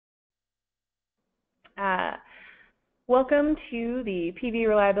Welcome to the PV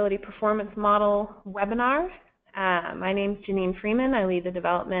Reliability Performance Model webinar. My name is Janine Freeman. I lead the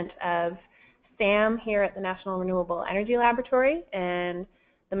development of SAM here at the National Renewable Energy Laboratory, and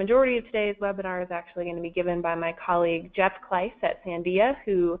the majority of today's webinar is actually going to be given by my colleague Jeff Kleiss at Sandia,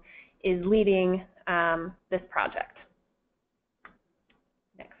 who is leading this project.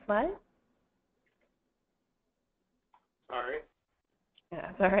 Next slide. Sorry. Yeah,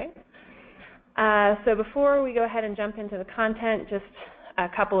 that's all right. So before we go ahead and jump into the content, just a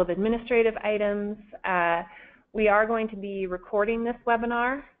couple of administrative items. We are going to be recording this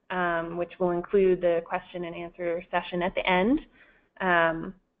webinar, which will include the question and answer session at the end.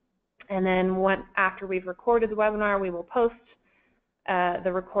 And then after we've recorded the webinar, we will post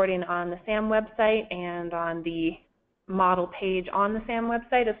the recording on the SAM website and on the model page on the SAM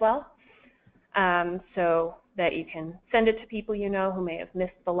website as well, so that you can send it to people you know who may have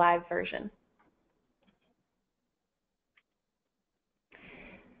missed the live version.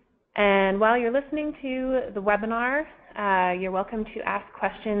 And while you're listening to the webinar, you're welcome to ask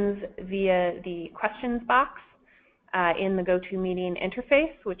questions via the questions box in the GoToMeeting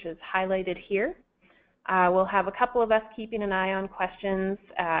interface, which is highlighted here. We'll have a couple of us keeping an eye on questions,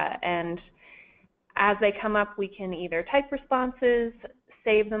 and as they come up, we can either type responses,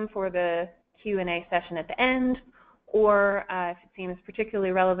 save them for the Q&A session at the end, or if it seems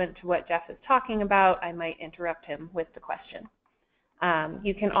particularly relevant to what Jeff is talking about, I might interrupt him with the question.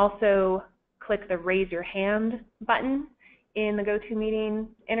 You can also click the raise your hand button in the GoToMeeting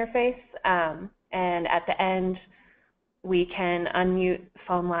interface, and at the end we can unmute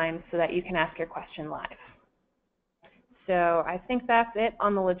phone lines so that you can ask your question live. So I think that's it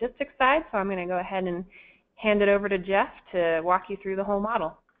on the logistics side, so I'm going to go ahead and hand it over to Jeff to walk you through the whole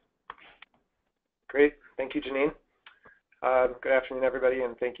model. Great. Thank you, Janine. Good afternoon, everybody,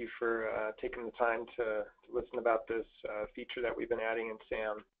 and thank you for taking the time to listen about this feature that we've been adding in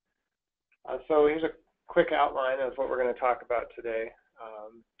SAM. So here's a quick outline of what we're going to talk about today.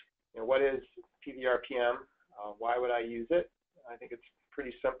 What is PVRPM? Why would I use it? I think it's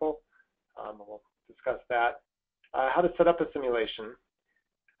pretty simple. We'll discuss that. How to set up a simulation.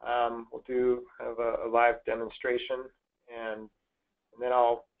 We'll do kind of a live demonstration, and then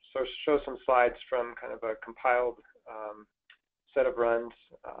I'll show some slides from kind of a compiled set of runs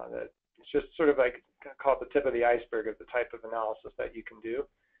that it's just sort of like, call it the tip of the iceberg of the type of analysis that you can do.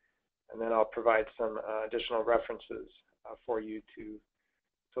 And then I'll provide some additional references for you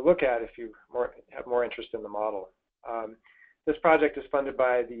to look at if you have more interest in the model. This project is funded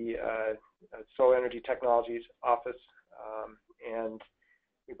by the Solar Energy Technologies Office, and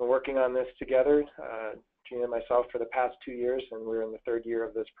we've been working on this together, Gina and myself, for the past 2 years, and we're in the 3rd year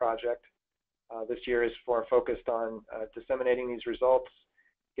of this project. This year is more focused on disseminating these results,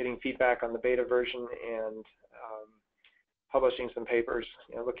 getting feedback on the beta version, and publishing some papers,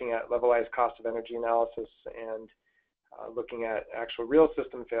 looking at levelized cost of energy analysis and looking at actual real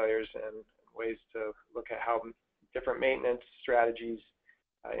system failures and ways to look at how different maintenance strategies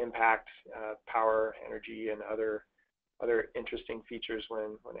impact power, energy, and other interesting features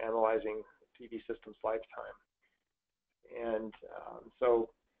when analyzing PV systems lifetime. And so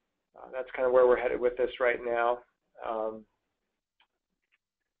that's kind of where we're headed with this right now.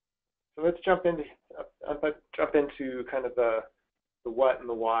 So let's jump into kind of the what and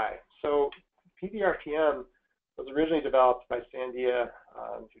the why. So PVRPM was originally developed by Sandia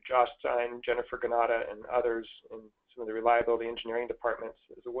through Josh Stein, Jennifer Ganata, and others in some of the reliability engineering departments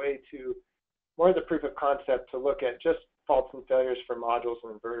as a way to, more as a proof of concept, to look at just faults and failures for modules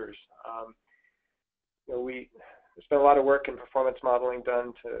and inverters. There's been a lot of work in performance modeling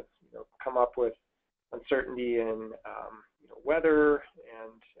done to come up with uncertainty in weather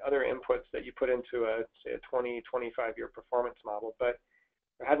and other inputs that you put into say a 20, 25-year performance model, but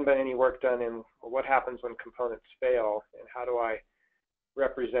there hadn't been any work done in what happens when components fail and how do I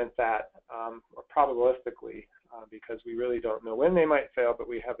represent that or probabilistically, because we really don't know when they might fail, but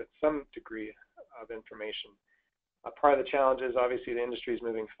we have some degree of information. Part of the challenge is obviously the industry is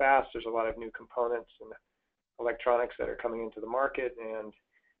moving fast. There's a lot of new components and electronics that are coming into the market, and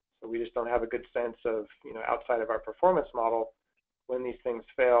so we just don't have a good sense of, outside of our performance model, when these things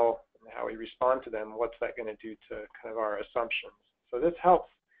fail and how we respond to them, what's that going to do to kind of our assumptions. So this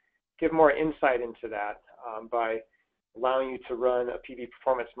helps give more insight into that by allowing you to run a PV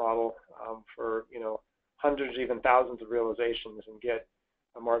performance model for, hundreds, even thousands of realizations and get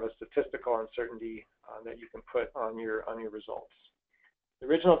more of a statistical uncertainty that you can put on your results. The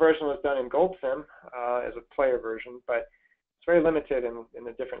original version was done in GoldSim as a player version, but it's very limited in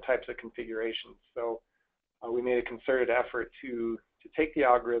the different types of configurations. So we made a concerted effort to take the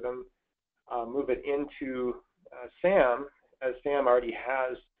algorithm, move it into SAM, as SAM already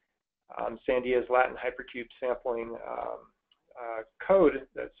has Sandia's Latin hypercube sampling code,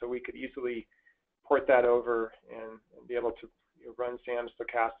 so we could easily port that over and be able to run SAM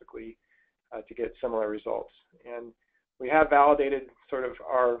stochastically to get similar results. And we have validated sort of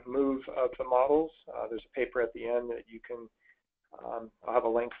our move of the models. There's a paper at the end that you can, I'll have a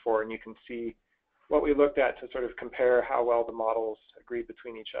link for, and you can see what we looked at to sort of compare how well the models agreed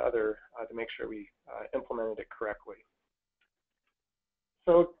between each other to make sure we implemented it correctly.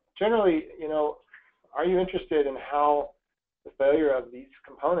 So generally, are you interested in how the failure of these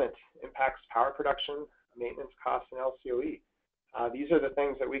components impacts power production, maintenance costs, and LCOE? These are the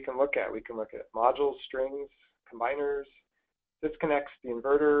things that we can look at. We can look at modules, strings, combiners, disconnects, the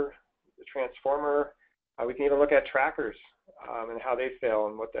inverter, the transformer. We can even look at trackers and how they fail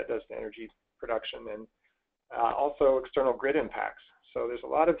and what that does to energy production, and also external grid impacts. So there's a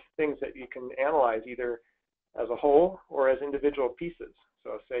lot of things that you can analyze either as a whole or as individual pieces.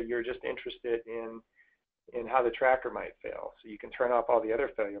 So say you're just interested in how the tracker might fail. So you can turn off all the other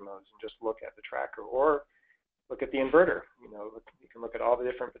failure modes and just look at the tracker, or look at the inverter. You can look at all the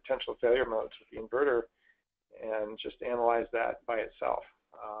different potential failure modes with the inverter and just analyze that by itself.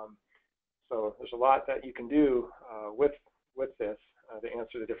 So there's a lot that you can do with this to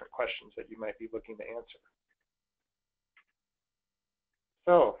answer the different questions that you might be looking to answer.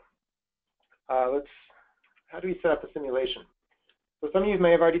 So how do we set up a simulation? So some of you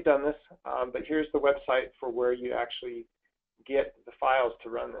may have already done this, but here's the website for where you actually get the files to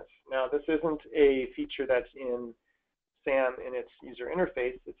run this. Now, this isn't a feature that's in SAM in its user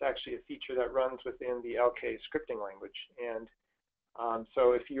interface. It's actually a feature that runs within the LK scripting language. And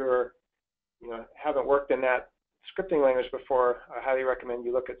so if you're, haven't worked in that scripting language before, I highly recommend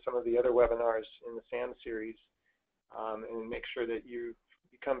you look at some of the other webinars in the SAM series and make sure that you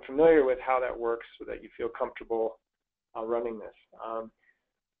become familiar with how that works so that you feel comfortable running this.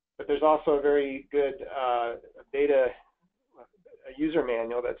 But there's also a very good beta user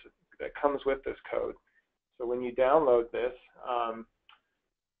manual that comes with this code. So when you download this,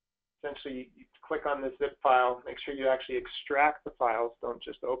 essentially you click on this zip file, make sure you actually extract the files, don't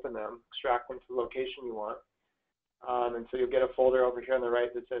just open them, extract them to the location you want. And so you'll get a folder over here on the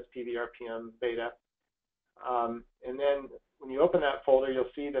right that says PVRPM beta. And then when you open that folder, you'll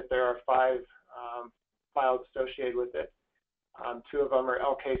see that there are 5 files associated with it. 2 of them are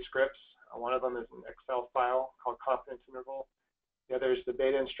LK scripts. One of them is an Excel file called confidence interval. The other is the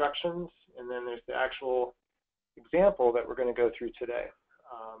beta instructions, and then there's the actual example that we're going to go through today.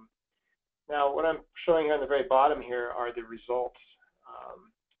 Now, what I'm showing here on the very bottom here are the results.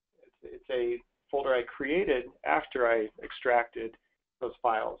 It's a folder I created after I extracted those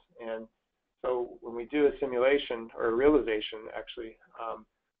files. And so when we do a simulation or a realization, actually,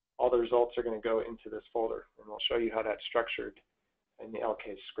 all the results are going to go into this folder. And we'll show you how that's structured in the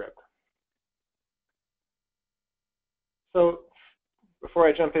LK script. So before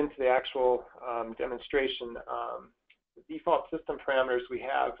I jump into the actual demonstration, the default system parameters we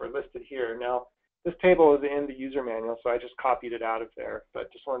have are listed here. Now, this table is in the user manual, so I just copied it out of there.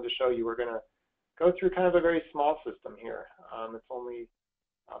 But just wanted to show you we're going to go through kind of a very small system here. It's only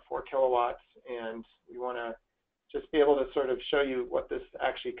 4 kilowatts, and we want to just be able to sort of show you what this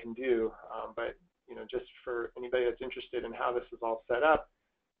actually can do. But just for anybody that's interested in how this is all set up,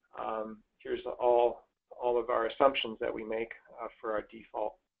 here's all of our assumptions that we make for our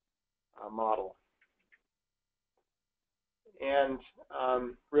default model. And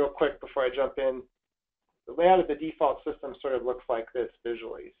real quick before I jump in, the layout of the default system sort of looks like this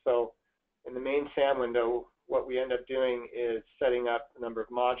visually. So in the main SAM window, what we end up doing is setting up a number of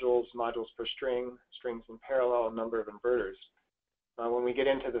modules, modules per string, strings in parallel, a number of inverters. When we get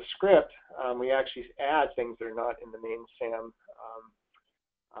into the script, we actually add things that are not in the main SAM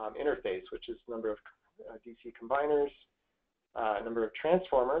interface, which is a number of DC combiners, a number of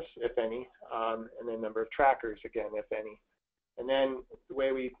transformers, if any, and then a number of trackers, again, if any. And then the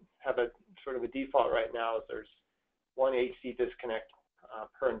way we have a sort of a default right now is there's 1 AC disconnect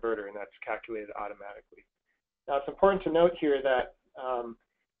per inverter, and that's calculated automatically. Now, it's important to note here that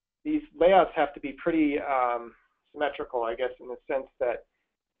these layouts have to be pretty symmetrical, I guess, in the sense that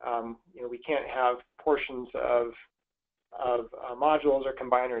we can't have portions of modules or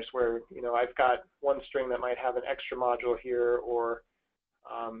combiners where I've got one string that might have an extra module here, or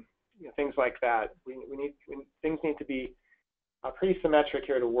things like that. Things need to be pretty symmetric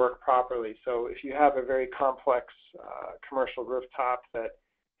here to work properly. So if you have a very complex commercial rooftop that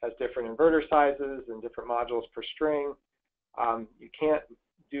has different inverter sizes and different modules per string, you can't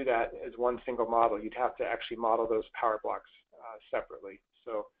do that as one single model. You'd have to actually model those power blocks separately.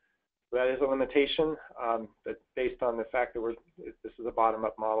 So So that is a limitation, but based on the fact that this is a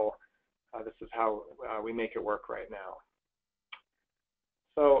bottom-up model, this is how we make it work right now.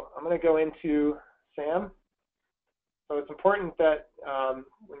 So I'm going to go into SAM. So it's important that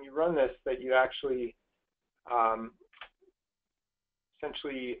when you run this, that you actually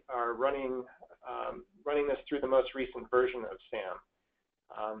essentially are running this through the most recent version of SAM.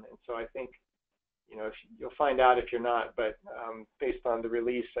 And so I think, if you'll find out if you're not, but based on the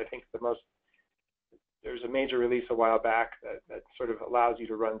release, I think there's a major release a while back that sort of allows you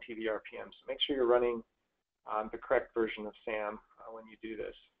to run PV RPM. So make sure you're running the correct version of SAM when you do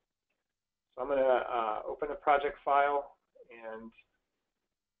this. So I'm going to open a project file and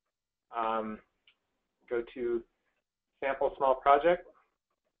go to sample small project.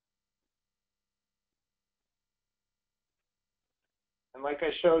 And like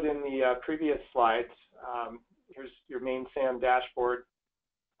I showed in the previous slides, here's your main SAM dashboard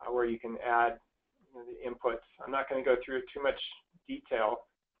where you can add the inputs. I'm not going to go through too much detail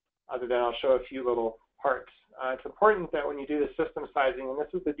other than I'll show a few little parts. It's important that when you do the system sizing, and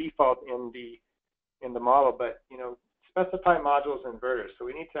this is the default in the model, but specify modules and inverters. So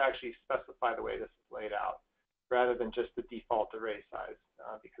we need to actually specify the way this is laid out rather than just the default array size,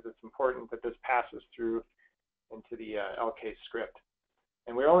 because it's important that this passes through into the LK script.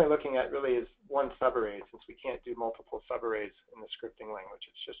 And we're only looking at really is one subarray, since we can't do multiple subarrays in the scripting language.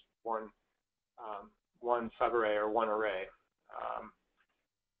 It's just one subarray or one array.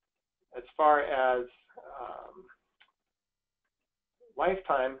 As far as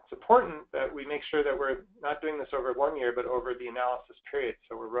lifetime, it's important that we make sure that we're not doing this over 1 year, but over the analysis period.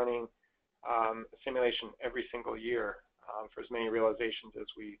 So we're running a simulation every single year for as many realizations as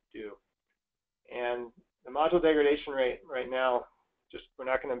we do. And the module degradation rate right now, we're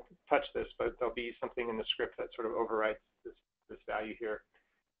not going to touch this, but there'll be something in the script that sort of overwrites this value here.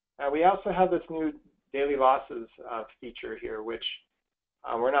 We also have this new daily losses feature here, which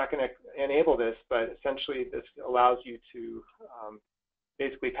we're not going to enable this, but essentially this allows you to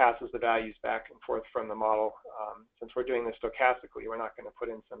basically passes the values back and forth from the model. Since we're doing this stochastically, we're not going to put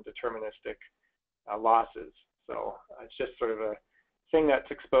in some deterministic losses. So it's just sort of a thing that's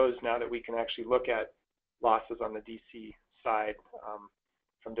exposed now that we can actually look at losses on the DC side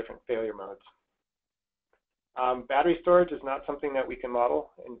from different failure modes. Battery storage is not something that we can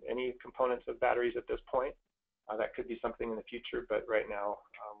model in any components of batteries at this point. That could be something in the future, but right now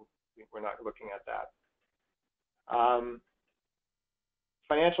we're not looking at that.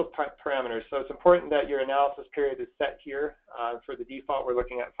 Financial parameters. So it's important that your analysis period is set here. For the default, we're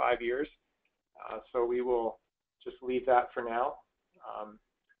looking at 5 years. So we will just leave that for now.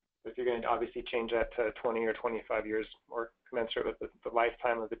 If you're going to obviously change that to 20 or 25 years, more commensurate with the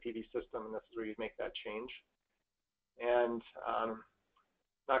lifetime of the PV system, and this is where you make that change. And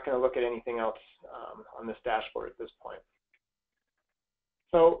not going to look at anything else on this dashboard at this point.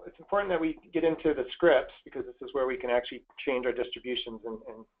 So it's important that we get into the scripts, because this is where we can actually change our distributions and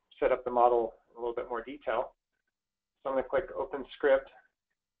set up the model in a little bit more detail. So I'm going to click Open Script.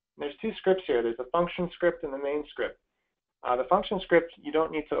 And there's two scripts here. There's a function script and the main script. The function script you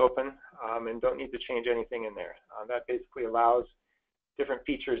don't need to open and don't need to change anything in there. That basically allows different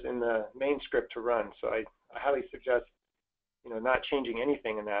features in the main script to run. So I highly suggest not changing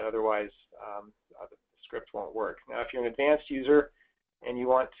anything in that, otherwise the script won't work. Now, if you're an advanced user and you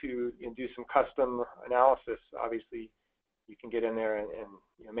want to do some custom analysis, obviously you can get in there and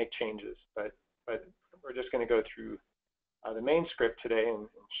make changes. But we're just going to go through the main script today and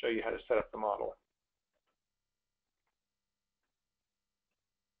show you how to set up the model.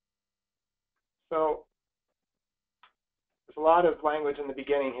 So there's a lot of language in the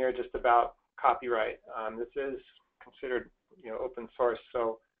beginning here just about copyright. This is considered open source,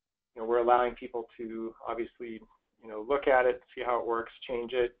 so we're allowing people to obviously look at it, see how it works,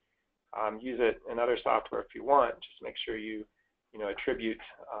 change it, use it in other software if you want. Just make sure you attribute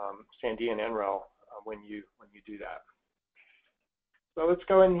Sandia and NREL when you do that. So let's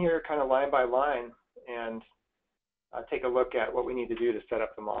go in here kind of line by line and take a look at what we need to do to set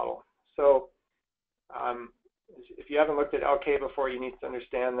up the model. So if you haven't looked at LK before, you need to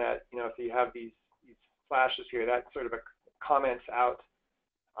understand that if you have these flashes here, that sort of comments out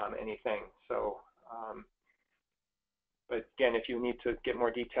anything. So, but again, if you need to get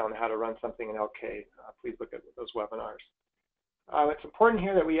more detail on how to run something in LK, please look at those webinars. It's important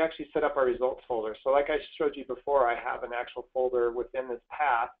here that we actually set up our results folder. So like I showed you before, I have an actual folder within this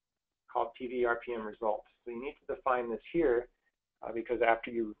path called PV RPM results. So you need to define this here because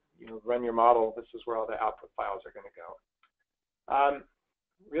after you run your model, this is where all the output files are going to go.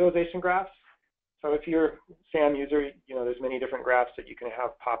 Realization graphs. So if you're a SAM user, there's many different graphs that you can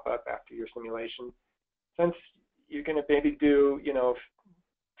have pop up after your simulation. Since you're going to maybe do,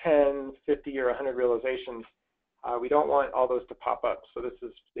 10, 50, or 100 realizations, we don't want all those to pop up. So this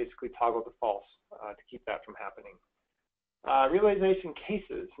is basically toggle to false to keep that from happening. Realization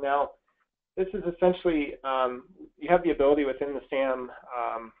cases. Now, this is essentially, you have the ability within the SAM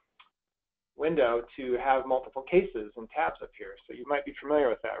window to have multiple cases and tabs up here. So you might be familiar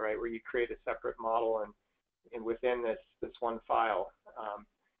with that, right, where you create a separate model and within this one file.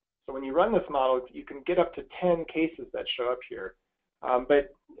 So when you run this model, you can get up to 10 cases that show up here. But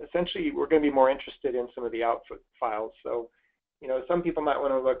essentially, we're going to be more interested in some of the output files. So, some people might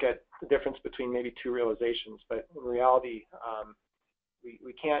want to look at the difference between maybe two realizations, but in reality,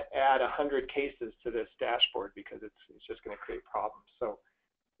 we can't add 100 cases to this dashboard because it's just going to create problems. So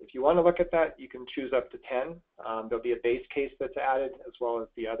if you want to look at that, you can choose up to 10. There'll be a base case that's added as well as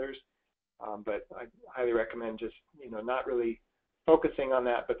the others. But I highly recommend just, not really focusing on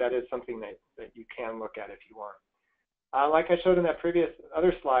that, but that is something that you can look at if you want. Like I showed in that previous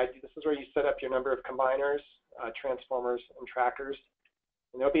other slide, this is where you set up your number of combiners, transformers, and trackers.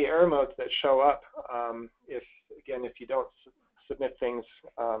 And there'll be error modes that show up if you don't submit things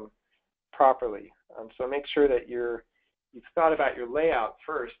properly. So make sure that you've thought about your layout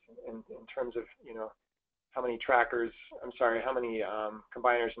first in terms of, how many how many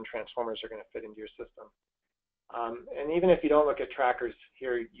combiners and transformers are going to fit into your system. And even if you don't look at trackers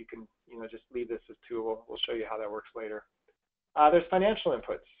here, you can, just leave this as two. We'll show you how that works later. There's financial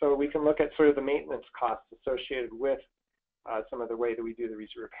inputs. So we can look at sort of the maintenance costs associated with some of the way that we do these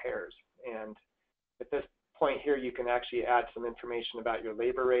repairs. And at this point here, you can actually add some information about your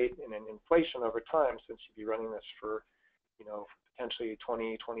labor rate and inflation over time, since you'd be running this for, potentially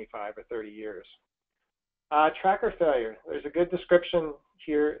 20, 25, or 30 years. Tracker failure. There's a good description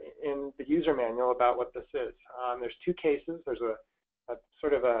here in the user manual about what this is. There's two cases. There's a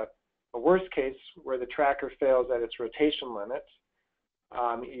sort of a worst case where the tracker fails at its rotation limits,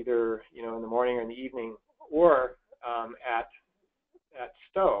 either in the morning or in the evening, or at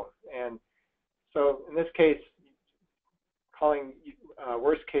stow. And so in this case, calling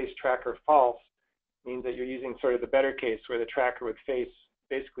worst case tracker false means that you're using sort of the better case where the tracker would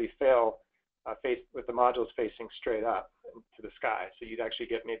basically fail with the modules facing straight up to the sky. So you'd actually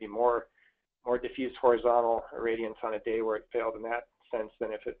get maybe more diffuse horizontal irradiance on a day where it failed in that sense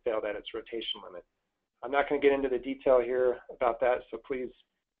than if it failed at its rotation limit. I'm not going to get into the detail here about that, so please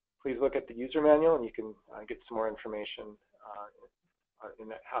look at the user manual and you can get some more information in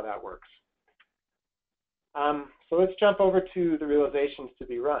how that works. So let's jump over to the realizations to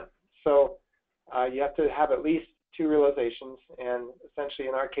be run. So you have to have at least 2 realizations, and essentially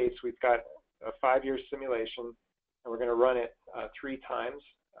in our case we've got a 5-year simulation and we're going to run it 3 times.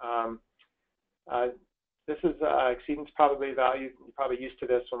 This is exceedance probability value. You're probably used to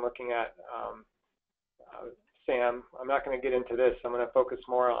this when looking at SAM. I'm not going to get into this. I'm going to focus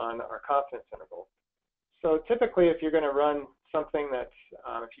more on our confidence interval. So typically, if you're going to run something that's,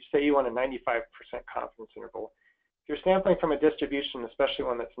 if you say you want a 95% confidence interval, if you're sampling from a distribution, especially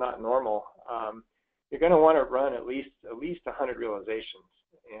one that's not normal, you're going to want to run at least 100 realizations.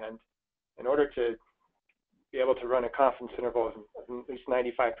 And in order to be able to run a confidence interval of at least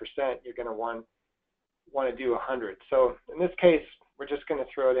 95%, you're going to want to do 100. So in this case, we're just going to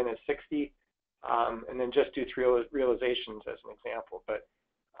throw it in as 60, and then just do 3 realizations as an example. But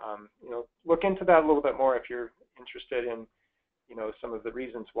look into that a little bit more if you're interested in some of the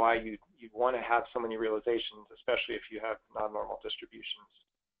reasons why you'd want to have so many realizations, especially if you have non-normal distributions.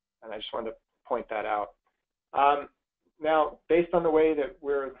 And I just wanted to point that out. Now, based on the way that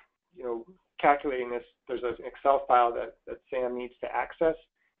we're calculating this, there's an Excel file that SAM needs to access.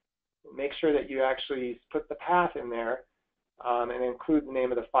 Make sure that you actually put the path in there and include the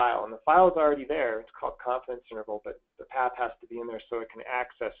name of the file. And the file is already there. It's called confidence interval, but the path has to be in there so it can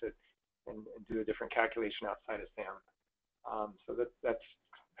access it and do a different calculation outside of SAM. So that's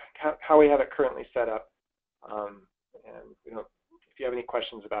how we have it currently set up. And if you have any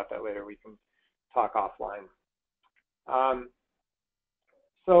questions about that later, we can talk offline.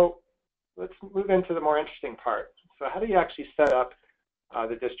 So let's move into the more interesting part. So how do you actually set up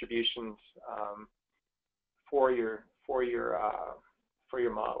the distributions for your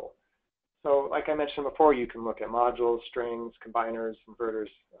model? So like I mentioned before, you can look at modules, strings, combiners, inverters,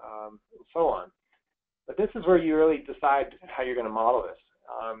 and so on. But this is where you really decide how you're going to model this.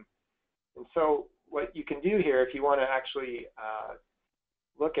 And so what you can do here, if you want to actually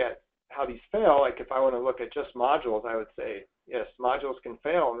look at how these fail, like if I want to look at just modules, I would say, yes, modules can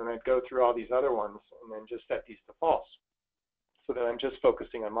fail, and then I'd go through all these other ones and then just set these to false, so that I'm just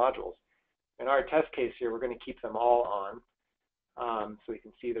focusing on modules. In our test case here, we're going to keep them all on so we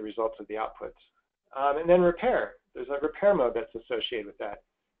can see the results of the outputs. And then repair. There's a repair mode that's associated with that.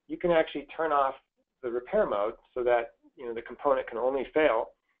 You can actually turn off the repair mode so that the component can only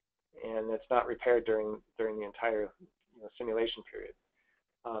fail and it's not repaired during the entire simulation period.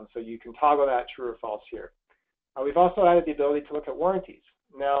 So you can toggle that true or false here. We've also added the ability to look at warranties.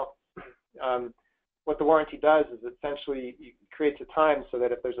 Now, what the warranty does is essentially it creates a time so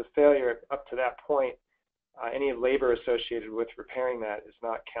that if there's a failure up to that point, any labor associated with repairing that is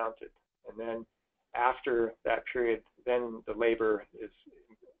not counted. And then after that period, then the labor is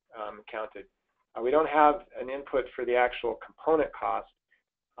counted. We don't have an input for the actual component cost.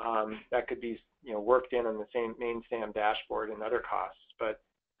 That could be worked in on the same main SAM dashboard and other costs, but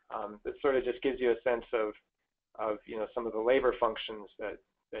this sort of just gives you a sense of some of the labor functions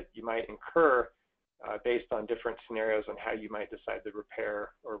that you might incur based on different scenarios on how you might decide to repair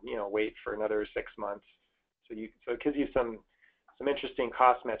or wait for another 6 months. So it gives you some interesting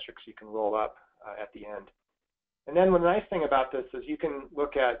cost metrics you can roll up at the end. And then the nice thing about this is you can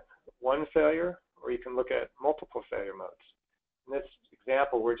look at one failure or you can look at multiple failure modes. In this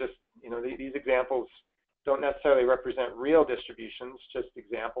example, we're just these examples don't necessarily represent real distributions, just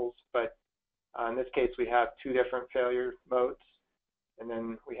examples, but in this case we have 2 different failure modes and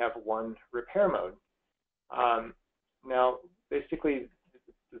then we have 1 repair mode. Now basically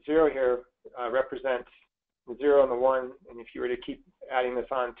the 0 here represents the 0 and the 1, and if you were to keep adding this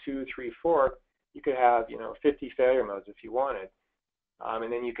on 2, 3, 4, you could have 50 failure modes if you wanted,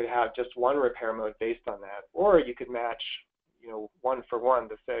 and then you could have just 1 repair mode based on that, or you could match 1 for 1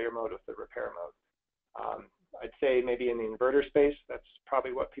 the failure mode with the repair mode. I'd say maybe in the inverter space that's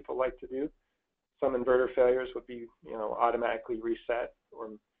probably what people like to do. Some inverter failures would be automatically reset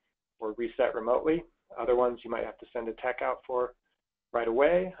or reset remotely. Other ones you might have to send a tech out for right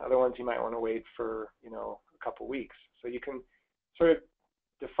away. Other ones you might want to wait for a couple weeks. So you can sort of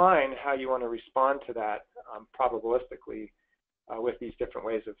define how you want to respond to that probabilistically with these different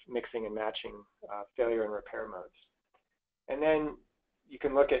ways of mixing and matching failure and repair modes. And then you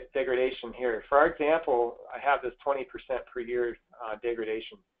can look at degradation here. For our example, I have this 20% per year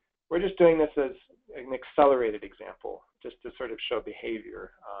degradation. We're just doing this as an accelerated example, just to sort of show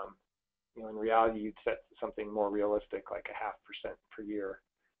behavior. In reality, you'd set something more realistic, like 0.5% per year.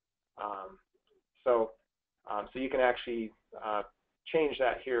 So you can actually change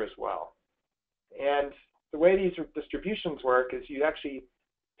that here as well. And the way these distributions work is you actually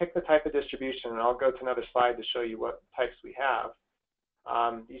pick the type of distribution, and I'll go to another slide to show you what types we have.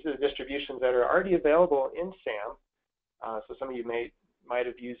 These are the distributions that are already available in SAM. So some of you might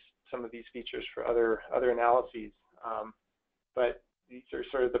have used some of these features for other analyses, but these are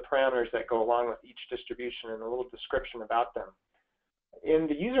sort of the parameters that go along with each distribution and a little description about them. In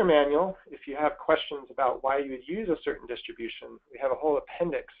the user manual, if you have questions about why you would use a certain distribution, we have a whole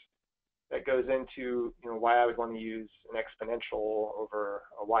appendix that goes into why I would want to use an exponential over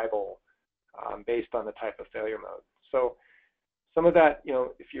a Weibull based on the type of failure mode. So some of that,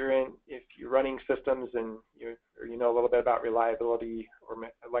 if you're running systems and you know a little bit about reliability or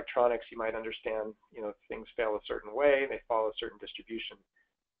electronics, you might understand if things fail a certain way, they follow a certain distribution.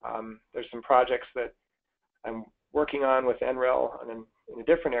 There's some projects that I'm working on with NREL in a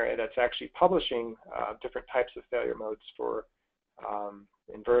different area that's actually publishing different types of failure modes for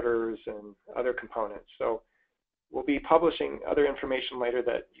inverters and other components. So we'll be publishing other information later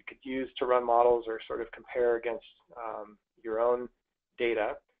that you could use to run models or sort of compare against your own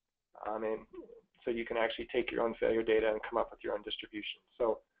data. And so you can actually take your own failure data and come up with your own distribution.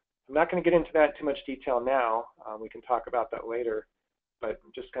 So I'm not going to get into that in too much detail now. We can talk about that later, but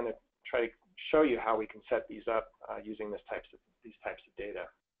I'm just going to try to show you how we can set these up using these types of data.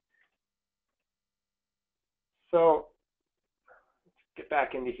 So let's get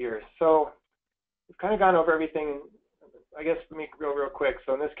back into here. So we've kind of gone over everything. I guess let me go real quick.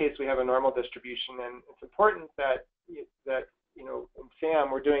 So in this case, we have a normal distribution, and it's important that in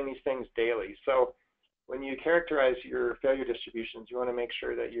SAM we're doing these things daily. So when you characterize your failure distributions, you want to make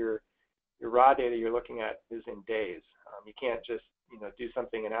sure that your raw data you're looking at is in days. You can't just do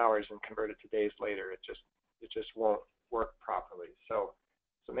something in hours and convert it to days later. It just won't work properly. So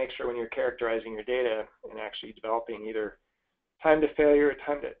make sure when you're characterizing your data and actually developing either time to failure or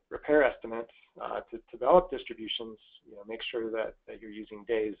time to repair estimates to develop distributions, make sure that you're using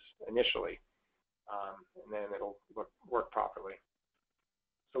days initially, and then it'll work properly.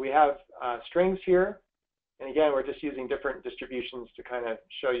 So we have strings here, and again, we're just using different distributions to kind of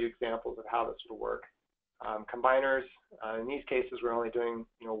show you examples of how this will work. Combiners, in these cases, we're only doing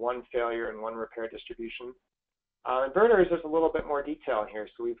one failure and one repair distribution. Inverters, there's a little bit more detail here.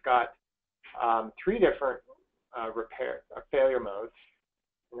 So we've got three different failure modes,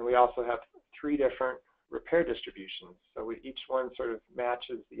 and then we also have three different repair distributions. So each one sort of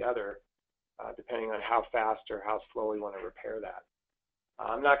matches the other depending on how fast or how slow we want to repair that.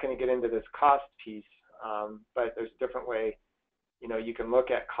 I'm not going to get into this cost piece, but there's a different way. You can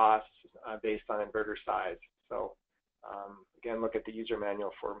look at costs based on inverter size. So again, look at the user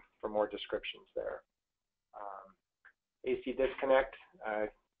manual for more descriptions there. AC disconnect,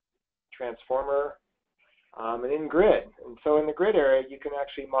 transformer, and in grid. And so in the grid area, you can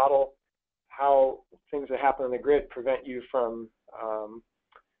actually model how things that happen in the grid prevent you from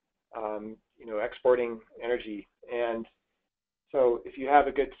exporting energy. And so if you have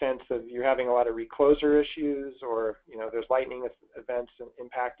a good sense of you're having a lot of recloser issues, or there's lightning events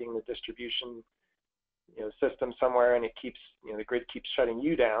impacting the distribution system somewhere, and it keeps the grid keeps shutting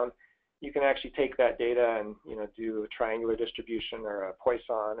you down, you can actually take that data and do a triangular distribution or a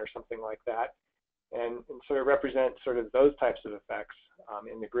Poisson or something like that, and sort of represent sort of those types of effects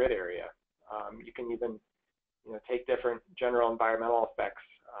in the grid area. You can even take different general environmental effects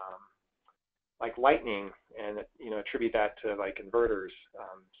like lightning and attribute that to like inverters.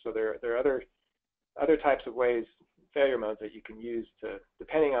 So there are other types of ways, failure modes, that you can use to,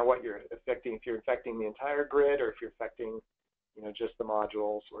 depending on what you're affecting, if you're affecting the entire grid or if you're affecting just the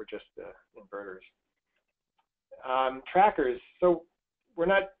modules or just the inverters. Trackers. So we're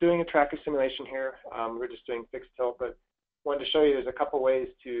not doing a tracker simulation here. We're just doing fixed tilt, but wanted to show you there's a couple ways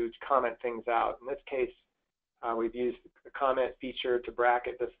to comment things out. In this case, we've used the comment feature to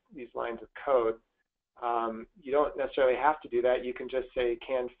bracket these lines of code. You don't necessarily have to do that. You can just say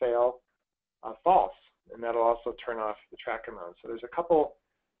can fail false, and that'll also turn off the tracker mode. So there's a couple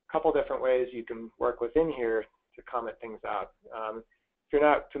different ways you can work within here to comment things out. If you're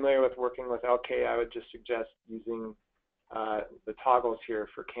not familiar with working with LK, I would just suggest using the toggles here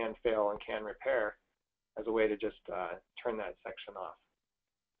for can fail and can repair as a way to just turn that section off.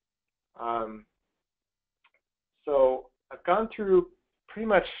 So I've gone through pretty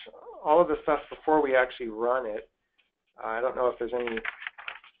much all of the stuff before we actually run it. I don't know if there's any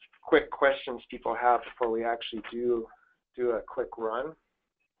quick questions people have before we actually do a quick run.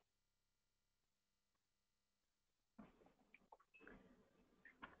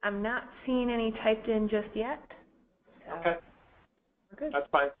 I'm not seeing any typed in just yet. So okay. We're good. That's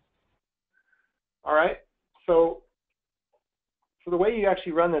fine. All right. So the way you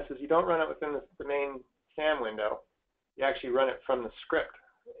actually run this is you don't run it within the main SAM window. You actually run it from the script.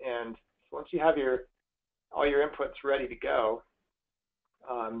 And so once you have all your inputs ready to go,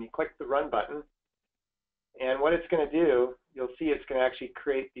 you click the run button. And what it's going to do, you'll see it's going to actually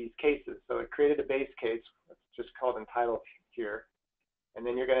create these cases. So it created a base case, it's just called entitled here. And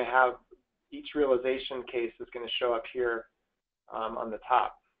then you're going to have each realization case is going to show up here on the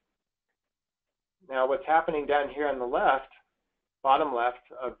top. Now what's happening down here on the left, bottom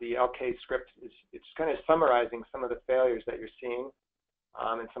left of the LK script, is it's kind of summarizing some of the failures that you're seeing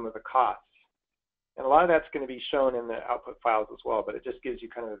and some of the costs. And a lot of that's going to be shown in the output files as well, but it just gives you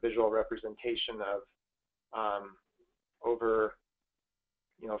kind of a visual representation of over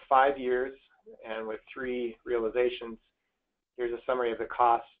 5 years and with 3 realizations. Here's a summary of the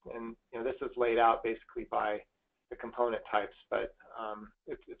costs, and this is laid out basically by the component types, but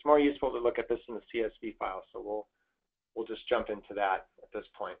it's more useful to look at this in the CSV file, so we'll just jump into that at this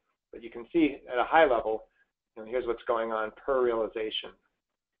point. But you can see at a high level, here's what's going on per realization.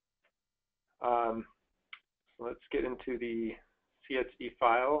 So let's get into the CSV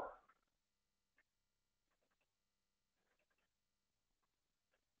file.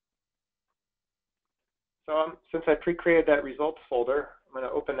 So since I pre-created that results folder, I'm going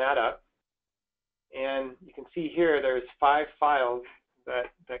to open that up. And you can see here there's 5 files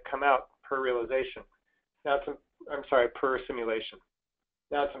that come out per realization. Now per simulation.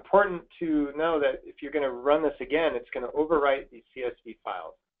 Now it's important to know that if you're going to run this again, it's going to overwrite these CSV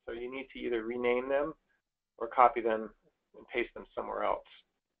files. So you need to either rename them or copy them and paste them somewhere else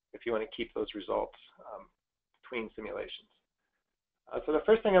if you want to keep those results between simulations. So the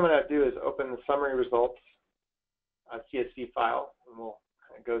first thing I'm going to do is open the summary results CSV file, and we'll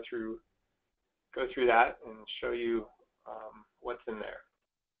kind of go through that and show you what's in there.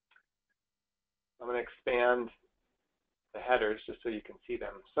 I'm going to expand the headers just so you can see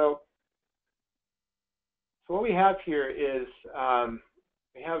them. So what we have here is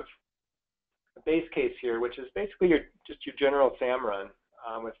we have a base case here, which is basically just your general SAM run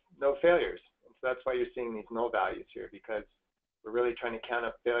with no failures. And so that's why you're seeing these null values here, because we're really trying to count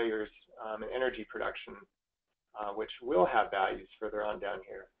up failures in energy production, which will have values further on down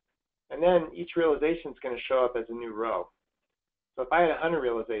here. And then each realization is going to show up as a new row. So if I had 100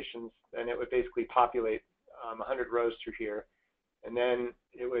 realizations, then it would basically populate 100 rows through here, and then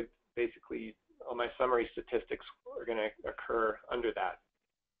it would basically, all my summary statistics are going to occur under that.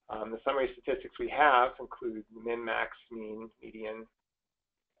 The summary statistics we have include the min, max, mean, median,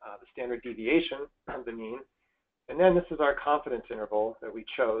 the standard deviation of the mean, and then this is our confidence interval that we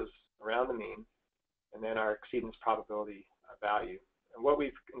chose around the mean, and then our exceedance probability value. And what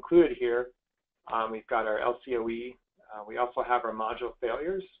we've included here, we've got our LCOE. We also have our module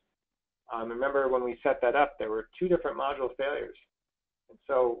failures. Remember when we set that up, there were 2 different module failures. And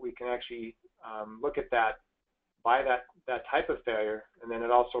so we can actually look at that by that type of failure, and then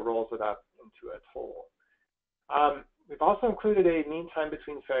it also rolls it up into a total. We've also included a mean time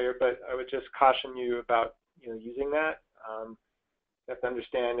between failure, but I would just caution you about using that. You have to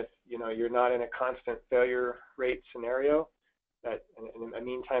understand if you're not in a constant failure rate scenario, that a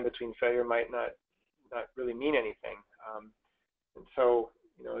mean time between failure might not really mean anything. And so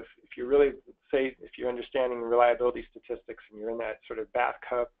if you really say, if you're understanding reliability statistics and you're in that sort of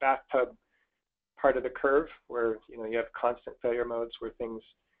bathtub part of the curve where you have constant failure modes where things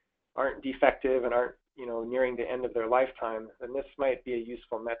aren't defective and aren't nearing the end of their lifetime, then this might be a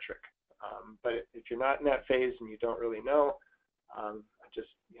useful metric. But if you're not in that phase and you don't really know, I just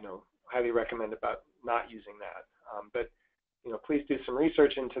highly recommend about not using that. But please do some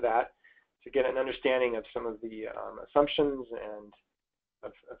research into that to get an understanding of some of the assumptions and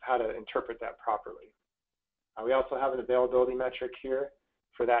of how to interpret that properly. We also have an availability metric here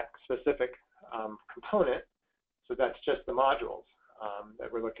for that specific component. So that's just the modules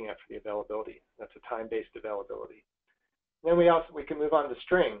that we're looking at for the availability. That's a time-based availability. And then we can move on to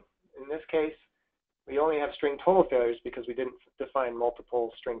string. In this case, we only have string total failures because we didn't define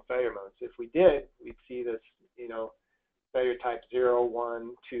multiple string failure modes. If we did, we'd see this, failure type 0,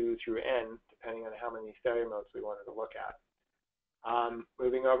 1, 2 through n, depending on how many failure modes we wanted to look at.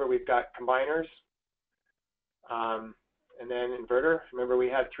 Moving over, we've got combiners, and then inverter. Remember, we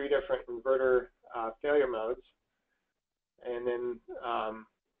had 3 different inverter failure modes, and then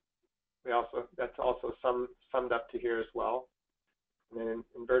that's also summed up to here as well. And then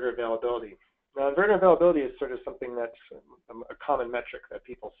inverter availability. Now, inverter availability is sort of something that's a common metric that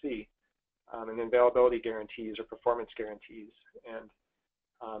people see, and availability guarantees or performance guarantees.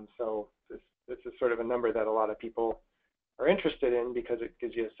 And so this is sort of a number that a lot of people are interested in because it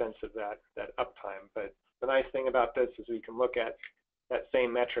gives you a sense of that uptime. But the nice thing about this is we can look at that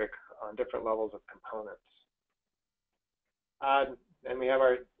same metric on different levels of components. And we have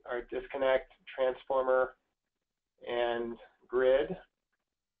our disconnect, transformer, and grid.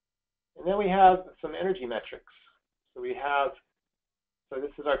 And then we have some energy metrics. So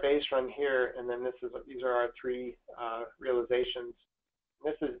this is our base run here, and then these are our 3 realizations.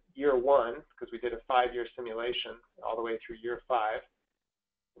 And this is year 1 because we did a 5-year simulation all the way through year 5.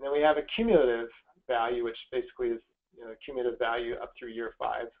 And then we have a cumulative value, which basically is cumulative value up through year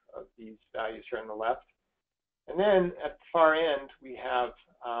 5 of these values here on the left. And then at the far end, we have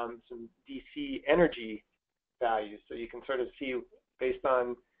some DC energy values. So you can sort of see based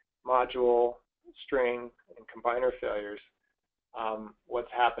on module, string, and combiner failures,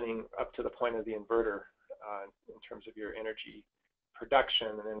 what's happening up to the point of the inverter in terms of your energy production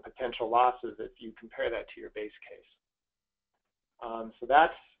and then potential losses if you compare that to your base case. So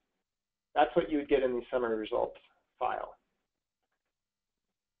that's what you would get in the summary results file.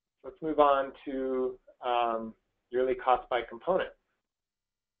 Let's move on to yearly cost by component.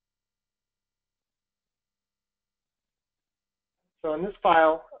 So in this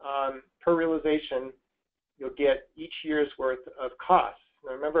file, per realization, you'll get each year's worth of costs.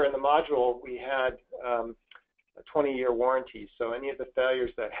 Now remember, in the module, we had a 20-year warranty. So any of the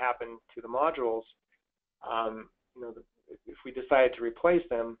failures that happen to the modules, if we decided to replace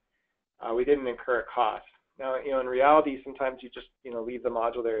them, we didn't incur a cost. Now, in reality, sometimes you just, leave the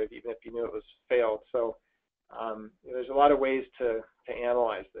module there even if you knew it was failed. So there's a lot of ways to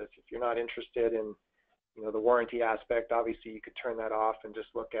analyze this. If you're not interested in, the warranty aspect, obviously you could turn that off and just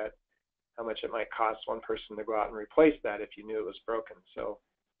look at how much it might cost one person to go out and replace that if you knew it was broken. So,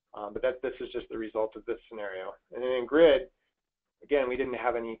 but this is just the result of this scenario. And then in grid, again, we didn't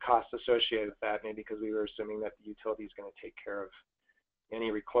have any costs associated with that, maybe because we were assuming that the utility is going to take care of any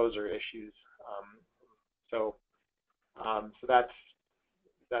recloser issues. So that's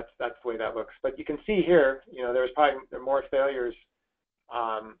the way that looks. But you can see here, there are more failures,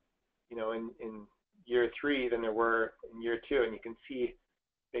 in year 3 than there were in year 2, and you can see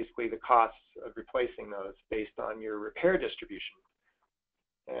basically the costs of replacing those based on your repair distribution.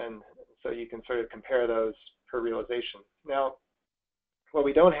 And so you can sort of compare those per realization. Now, what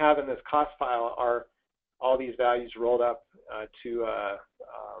we don't have in this cost file are all these values rolled up to a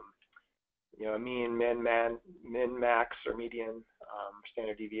mean, min, max, or median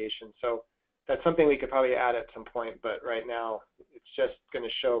standard deviation. So that's something we could probably add at some point, but right now it's just going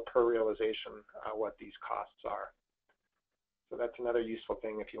to show per realization what these costs are. So that's another useful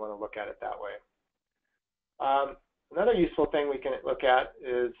thing if you want to look at it that way. Another useful thing we can look at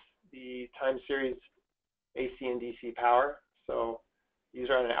is the time series AC and DC power. So these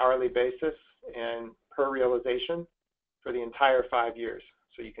are on an hourly basis and per realization for the entire 5 years.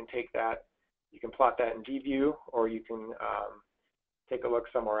 So you can take that, you can plot that in View, or you can take a look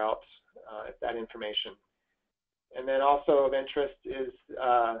somewhere else at that information. And then also of interest is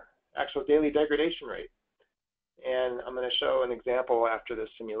actual daily degradation rate. And I'm going to show an example after this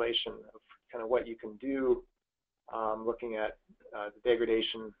simulation of kind of what you can do looking at the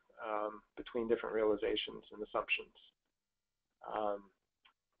degradation between different realizations and assumptions.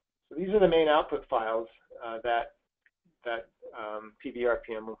 So these are the main output files that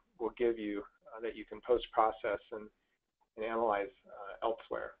PVRPM will give you that you can post-process and analyze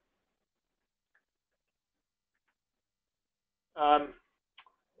elsewhere.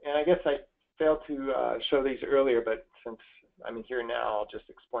 And I guess I failed to show these earlier, but since I'm here now, I'll just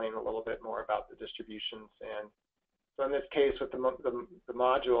explain a little bit more about the distributions. And so in this case, with the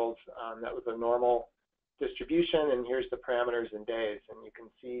modules, that was a normal distribution, and here's the parameters in days. And you can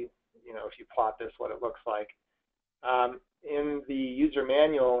see, if you plot this, what it looks like. In the user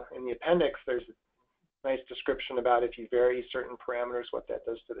manual, in the appendix, there's a nice description about if you vary certain parameters, what that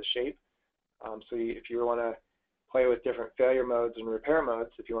does to the shape. So if you want to play with different failure modes and repair modes,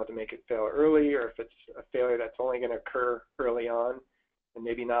 if you want to make it fail early, or if it's a failure that's only going to occur early on and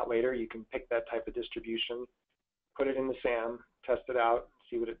maybe not later, you can pick that type of distribution, put it in the SAM, test it out,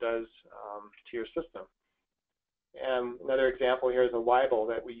 see what it does to your system. And another example here is a Weibull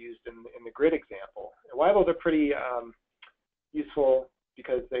that we used in the grid example. And Weibulls are pretty useful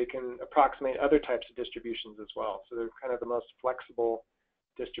because they can approximate other types of distributions as well. So they're kind of the most flexible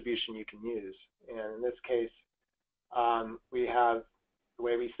distribution you can use. And in this case, we have, the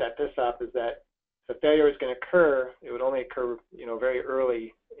way we set this up is that if a failure is going to occur, it would only occur very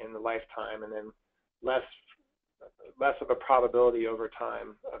early in the lifetime, and then less of a probability over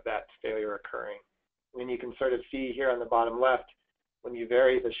time of that failure occurring. And you can sort of see here on the bottom left, when you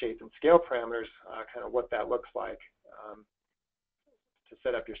vary the shape and scale parameters, kind of what that looks like to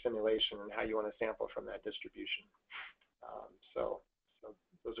set up your simulation and how you want to sample from that distribution. So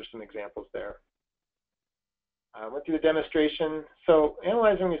those are some examples there. Went through the demonstration. So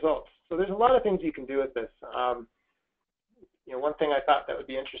analyzing results. So there's a lot of things you can do with this. One thing I thought that would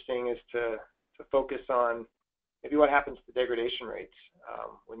be interesting is to focus on maybe what happens to degradation rates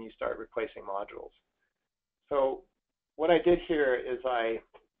when you start replacing modules. So what I did here is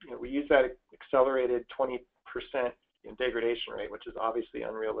we use that accelerated 20% degradation rate, which is obviously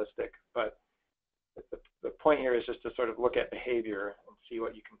unrealistic, but the point here is just to sort of look at behavior and see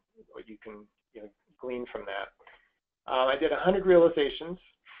what you can glean from that. I did 100 realizations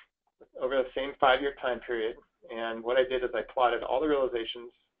over the same 5-year time period, and what I did is I plotted all the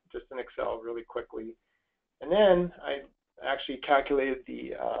realizations just in Excel really quickly, and then I actually calculated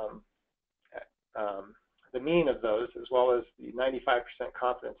the mean of those, as well as the 95%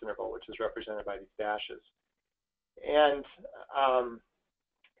 confidence interval, which is represented by these dashes. And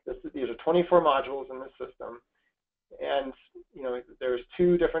these are 24 modules in this system, and there's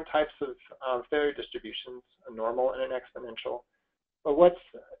 2 different types of failure distributions, a normal and an exponential. But what's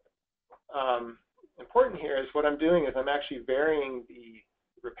important here is what I'm doing is I'm actually varying the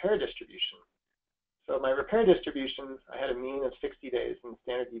repair distribution. So my repair distribution, I had a mean of 60 days and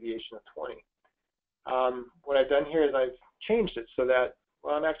standard deviation of 20. What I've done here is I've changed it so that,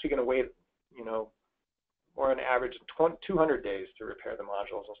 well, I'm actually going to wait, more on average 200 days to repair the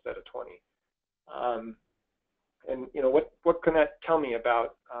modules instead of 20. And what can that tell me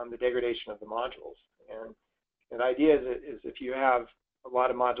about the degradation of the modules? And the idea is if you have a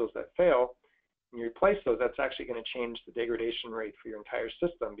lot of modules that fail and you replace those, that's actually going to change the degradation rate for your entire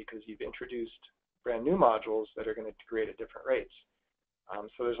system because you've introduced brand new modules that are going to degrade at different rates.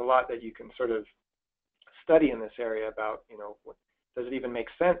 So there's a lot that you can sort of study in this area about, does it even make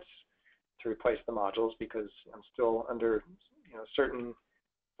sense to replace the modules because I'm still under, certain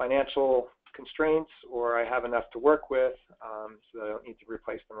financial constraints, or I have enough to work with, so that I don't need to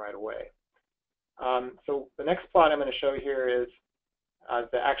replace them right away. So the next plot I'm going to show here is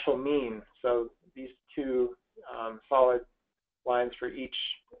the actual mean. So these 2 solid lines for each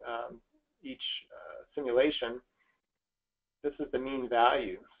simulation. This is the mean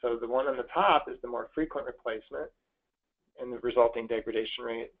value. So the one on the top is the more frequent replacement, and the resulting degradation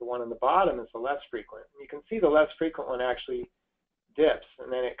rate. The one on the bottom is the less frequent. And you can see the less frequent one actually dips,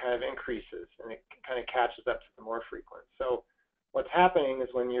 and then it kind of increases, and it kind of catches up to the more frequent. So what's happening is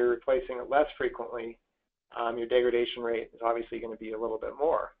when you're replacing it less frequently, your degradation rate is obviously going to be a little bit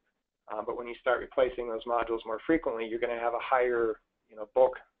more. But when you start replacing those modules more frequently, you're going to have a higher,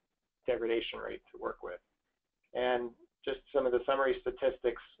 bulk degradation rate to work with. And just some of the summary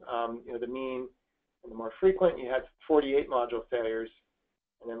statistics, the mean and the more frequent, you had 48 module failures,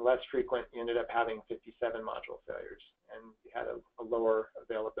 and then less frequent, you ended up having 57 module failures. And you had a lower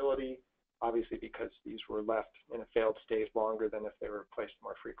availability, obviously because these were left in a failed state longer than if they were replaced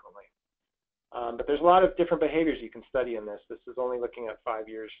more frequently. But there's a lot of different behaviors you can study in this. This is only looking at 5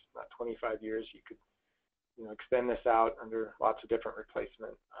 years, not 25 years. You could extend this out under lots of different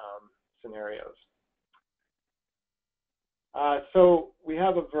replacement scenarios. So we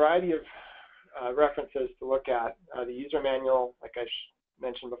have a variety of references to look at. The user manual, like I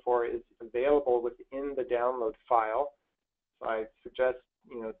mentioned before, is available within the download file. So I suggest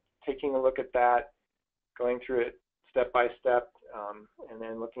taking a look at that, going through it step by step, and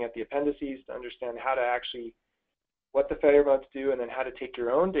then looking at the appendices to understand how to actually, what the failure modes do, and then how to take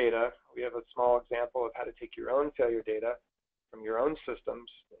your own data. We have a small example of how to take your own failure data from your own systems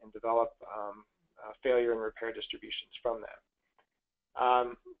and develop failure and repair distributions from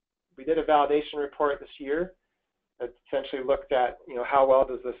that. We did a validation report this year that essentially looked at how well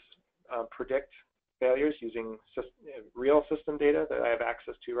does this predict failures using real system data that I have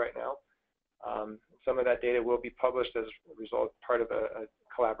access to right now. Some of that data will be published as a result, part of a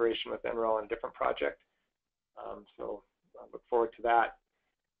collaboration with NREL on a different project. So I look forward to that.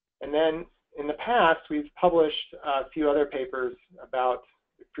 And then in the past, we've published a few other papers about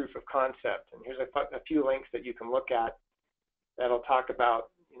the proof of concept. And here's a few links that you can look at that'll talk about,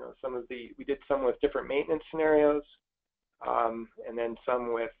 we did some with different maintenance scenarios, and then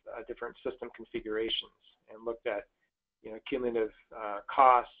some with different system configurations, and looked at, cumulative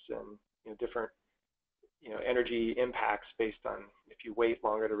costs and, different, energy impacts based on if you wait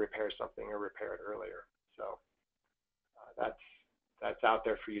longer to repair something or repair it earlier. So that's out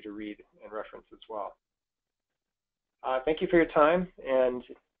there for you to read and reference as well. Thank you for your time, and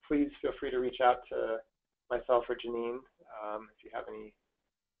please feel free to reach out to myself or Janine if you have any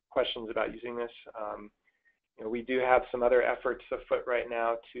questions about using this. We do have some other efforts afoot right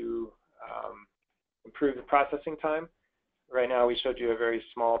now to improve the processing time. Right now, we showed you a very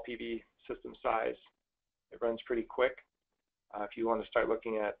small PV system size. It runs pretty quick. If you want to start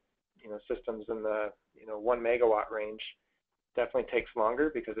looking at systems in the 1 megawatt range, definitely takes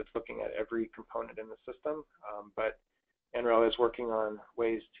longer because it's looking at every component in the system. But NREL is working on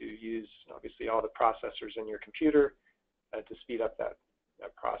ways to use obviously all the processors in your computer to speed up that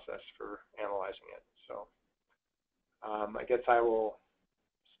process for analyzing it. So I guess I will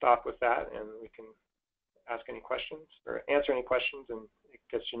stop with that, and we can ask any questions or answer any questions, and I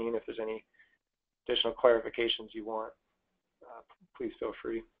guess Janine, if there's any additional clarifications you want, please feel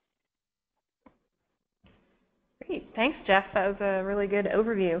free. Great, thanks Jeff, that was a really good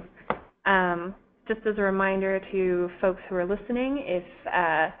overview. Just as a reminder to folks who are listening,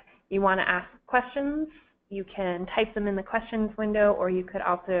 if you want to ask questions, you can type them in the questions window, or you could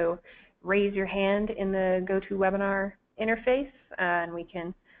also raise your hand in the GoToWebinar interface, and we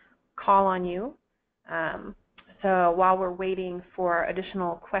can call on you. So while we're waiting for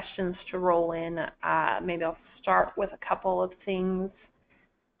additional questions to roll in, maybe I'll start with a couple of things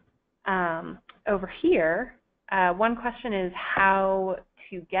over here. One question is how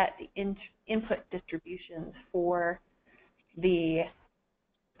to get the input distributions for the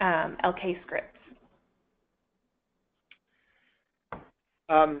LK scripts.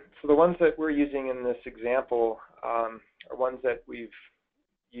 So the ones that we're using in this example are ones that we've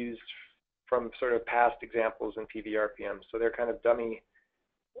used from sort of past examples in PVRPM. So they're kind of dummy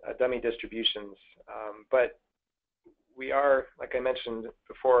distributions. But we are, like I mentioned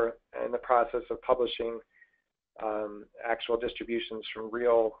before, in the process of publishing actual distributions from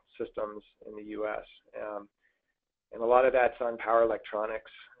real systems in the US. And a lot of that's on power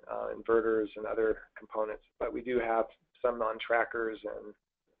electronics, inverters and other components. But we do have some on trackers and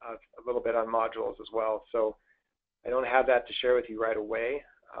a little bit on modules as well. So I don't have that to share with you right away,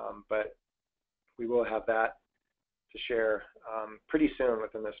 but we will have that to share pretty soon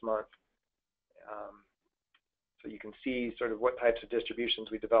within this month. So you can see sort of what types of distributions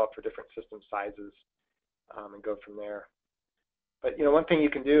we develop for different system sizes and go from there. But one thing you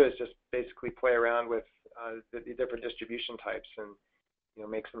can do is just basically play around with the different distribution types and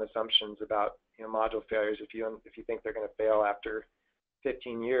make some assumptions about module failures if you think they're going to fail after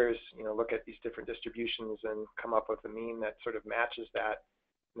 15 years, look at these different distributions and come up with a mean that sort of matches that,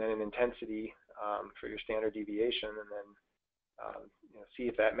 and then an intensity for your standard deviation, and then see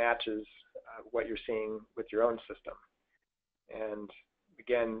if that matches what you're seeing with your own system. And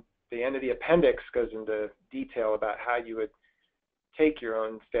again, the end of the appendix goes into detail about how you would take your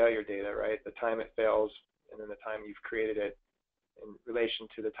own failure data, right? The time it fails and then the time you've created it in relation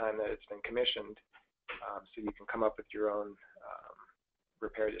to the time that it's been commissioned, so you can come up with your own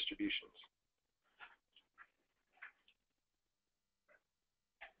repair distributions.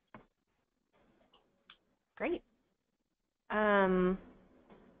 Great.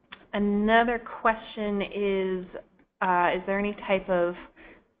 Another question is there any type of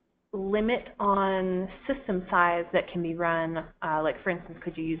limit on system size that can be run? Like, for instance,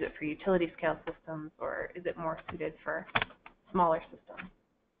 could you use it for utility scale systems, or is it more suited for smaller systems?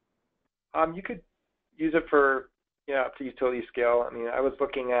 You could use it for up to utility scale. I mean, I was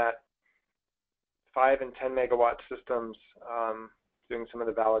looking at 5 and 10 megawatt systems, doing some of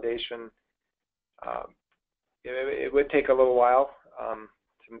the validation. It would take a little while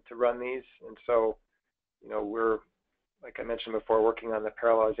to run these, and so we're, like I mentioned before, working on the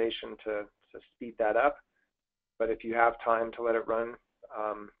parallelization to speed that up. But if you have time to let it run,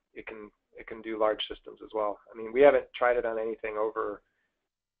 it can do large systems as well. I mean, we haven't tried it on anything over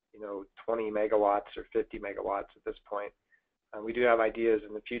 20 megawatts or 50 megawatts at this point. We do have ideas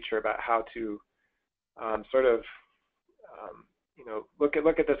in the future about how to sort of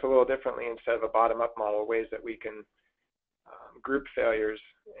look at this a little differently instead of a bottom-up model, ways that we can group failures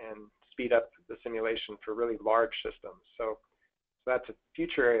and speed up the simulation for really large systems. So that's a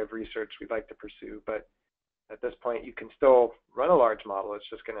future area of research we'd like to pursue, but at this point you can still run a large model. It's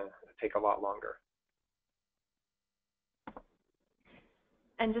just going to take a lot longer.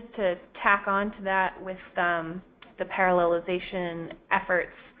 And just to tack on to that with the parallelization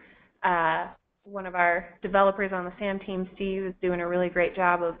efforts, one of our developers on the SAM team, Steve, is doing a really great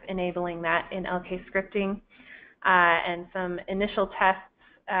job of enabling that in LK scripting. And some initial tests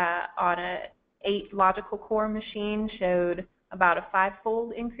on a 8 logical core machine showed about a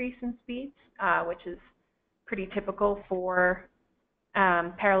 5-fold increase in speeds, which is pretty typical for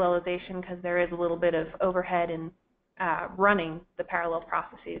parallelization, because there is a little bit of overhead in running the parallel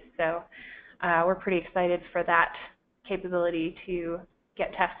processes. So we're pretty excited for that capability to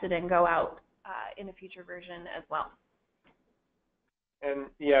get tested and go out in a future version as well. And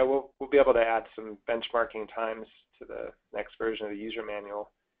yeah, we'll be able to add some benchmarking times to the next version of the user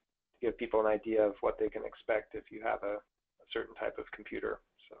manual to give people an idea of what they can expect if you have a certain type of computer.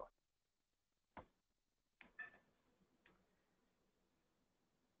 So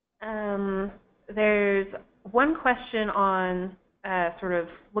there's one question on sort of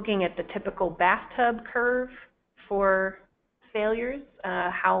looking at the typical bathtub curve for failures,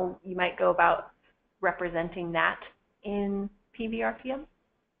 how you might go about representing that in PVRPM?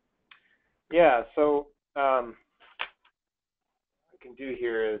 Yeah, so what I can do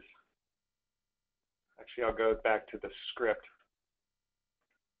here is, actually I'll go back to the script.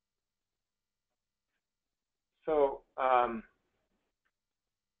 So,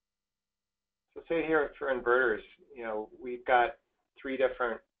 so say here for inverters, we've got 3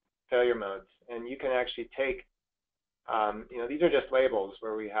 different failure modes, and you can actually take, these are just labels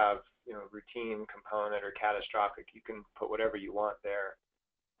where we have, routine, component, or catastrophic. You can put whatever you want there.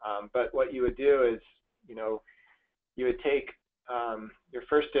 But what you would do is, you would take your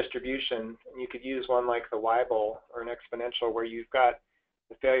first distribution, and you could use one like the Weibull or an exponential where you've got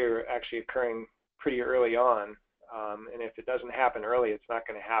the failure actually occurring pretty early on. And if it doesn't happen early, it's not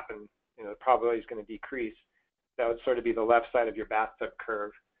going to happen. The probability is going to decrease. That would sort of be the left side of your bathtub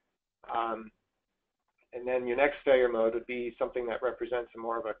curve. And then your next failure mode would be something that represents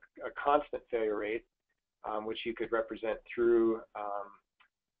more of a constant failure rate, which you could represent through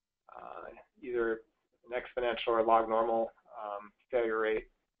either an exponential or log normal failure rate.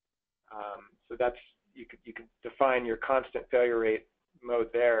 So that's, you could define your constant failure rate mode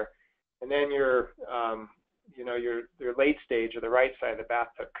there. And then your your late stage, or the right side of the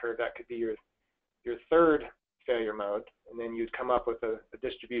bathtub curve, that could be your third failure mode, and then you'd come up with a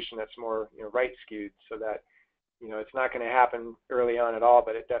distribution that's more right skewed, so that it's not going to happen early on at all,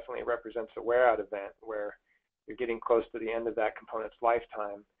 but it definitely represents a wear out event where you're getting close to the end of that component's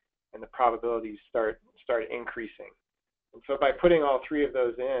lifetime, and the probabilities start increasing. And so by putting all 3 of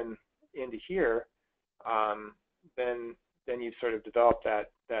those into here, then you've sort of developed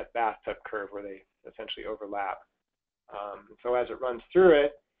that bathtub curve where they essentially overlap. So as it runs through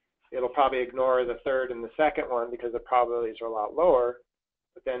it, it'll probably ignore the third and the second one because the probabilities are a lot lower,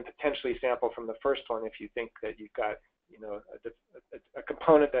 but then potentially sample from the first one if you think that you've got a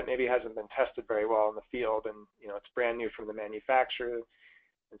component that maybe hasn't been tested very well in the field, and it's brand new from the manufacturer,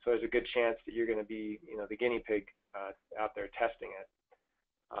 and so there's a good chance that you're going to be the guinea pig out there testing it.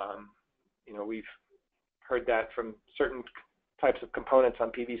 We've heard that from certain types of components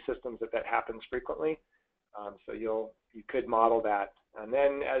on PV systems that happens frequently. So you could model that, and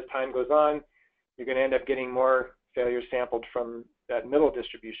then as time goes on, you're going to end up getting more failures sampled from that middle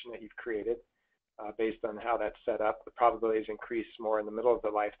distribution that you've created. Based on how that's set up, the probabilities increase more in the middle of the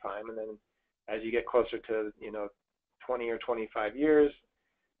lifetime, and then as you get closer to 20 or 25 years,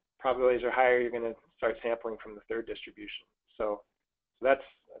 probabilities are higher. You're going to start sampling from the third distribution. So that's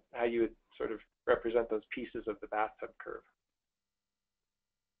how you would sort of represent those pieces of the bathtub curve.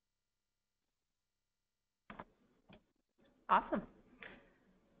 Awesome.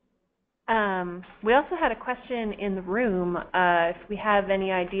 We also had a question in the room if we have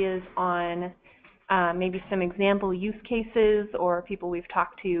any ideas on maybe some example use cases or people we've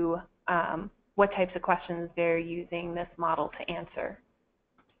talked to, what types of questions they're using this model to answer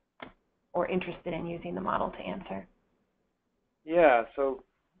or interested in using the model to answer. Yeah, so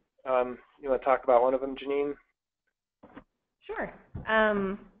you want to talk about one of them, Janine? Sure.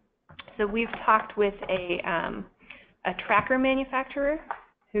 So we've talked with a tracker manufacturer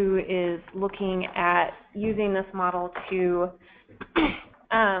who is looking at using this model to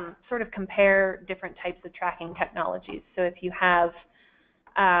sort of compare different types of tracking technologies. So if you have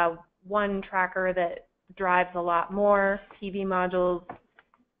one tracker that drives a lot more PV modules,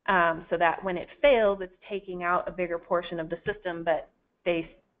 so that when it fails, it's taking out a bigger portion of the system, but they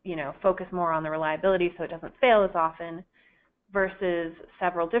focus more on the reliability so it doesn't fail as often, versus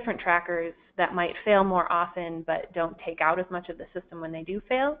several different trackers that might fail more often but don't take out as much of the system when they do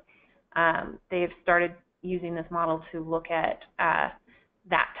fail. They've started using this model to look at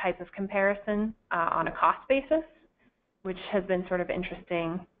that type of comparison on a cost basis, which has been sort of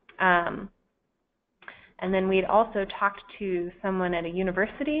interesting. And then we'd also talked to someone at a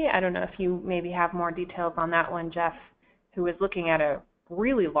university. I don't know if you maybe have more details on that one, Jeff, who was looking at a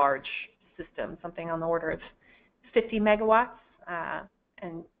really large system, something on the order of 50 megawatts,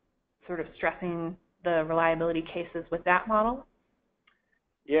 and sort of stressing the reliability cases with that model.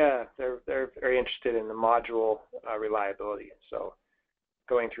 Yeah, they're very interested in the module reliability. So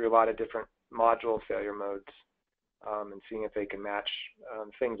going through a lot of different module failure modes and seeing if they can match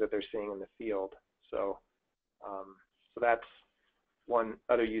things that they're seeing in the field. So that's one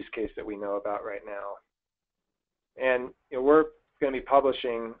other use case that we know about right now. And we're going to be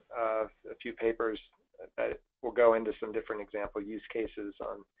publishing a few papers that will go into some different example use cases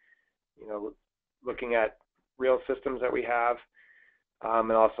on, looking at real systems that we have,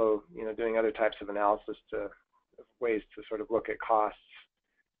 and also, doing other types of analysis to ways to sort of look at costs,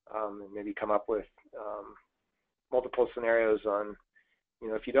 and maybe come up with multiple scenarios on,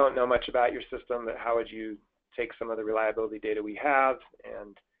 if you don't know much about your system, that how would you take some of the reliability data we have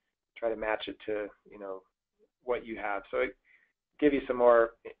and try to match it to, what you have. So it give you some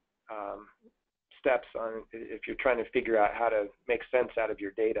more steps on if you're trying to figure out how to make sense out of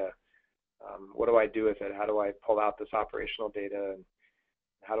your data. What do I do with it? How do I pull out this operational data? And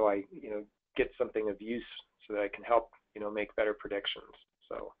how do I, get something of use so that I can help, make better predictions?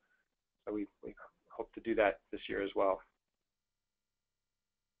 So we hope to do that this year as well.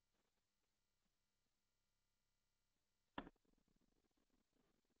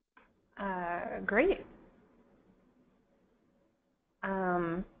 Great.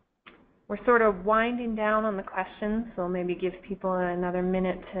 We're sort of winding down on the questions, so maybe give people another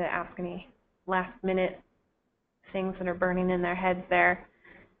minute to ask any last minute things that are burning in their heads there.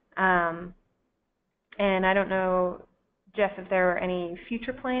 And I don't know, Jeff, if there are any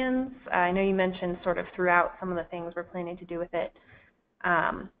future plans. I know you mentioned sort of throughout some of the things we're planning to do with it,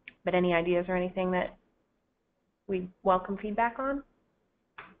 but any ideas or anything that we welcome feedback on?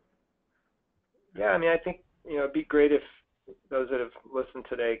 Yeah, I mean, I think, it'd be great if those that have listened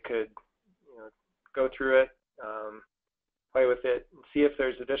today could, go through it, play with it, and see if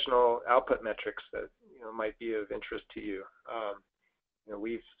there's additional output metrics that, might be of interest to you.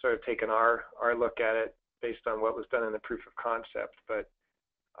 We've sort of taken our look at it based on what was done in the proof of concept, but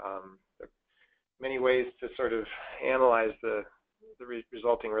there are many ways to sort of analyze the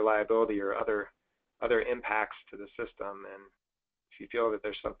resulting reliability or other impacts to the system. And if you feel that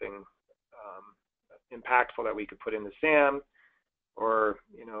there's something impactful that we could put into SAM, or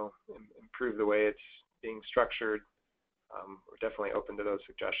improve the way it's being structured, we're definitely open to those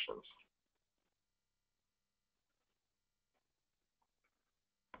suggestions.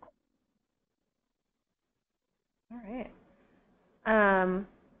 All right.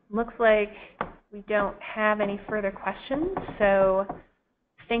 Looks like We don't have any further questions, so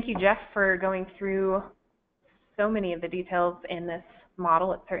thank you, Jeff, for going through so many of the details in this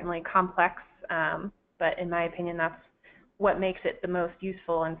model. It's certainly complex, but in my opinion, that's what makes it the most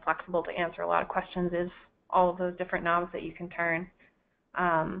useful and flexible to answer a lot of questions, is all of those different knobs that you can turn.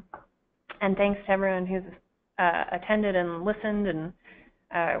 And thanks to everyone who's attended and listened, and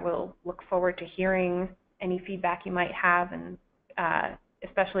we'll look forward to hearing any feedback you might have, and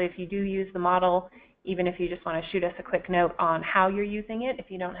especially if you do use the model, even if you just want to shoot us a quick note on how you're using it if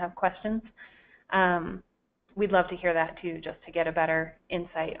you don't have questions. We'd love to hear that too, just to get a better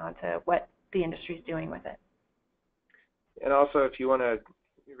insight onto what the industry is doing with it. And also, if you want to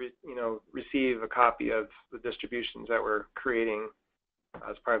receive a copy of the distributions that we're creating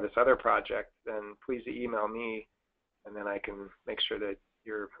as part of this other project, then please email me, and then I can make sure that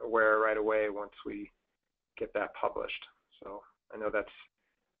you're aware right away once we get that published. So I know that's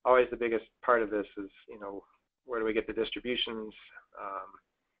always the biggest part of this is, where do we get the distributions?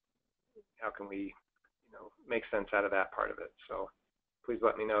 How can we, make sense out of that part of it? So please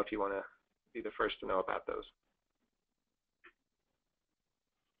let me know if you want to be the first to know about those.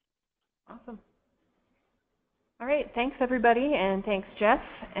 Awesome. All right, thanks everybody, and thanks Jeff,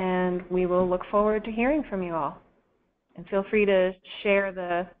 and we will look forward to hearing from you all. And feel free to share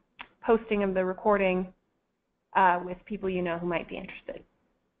the posting of the recording with people you know who might be interested.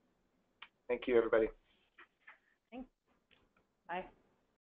 Thank you, everybody. Thanks. Bye.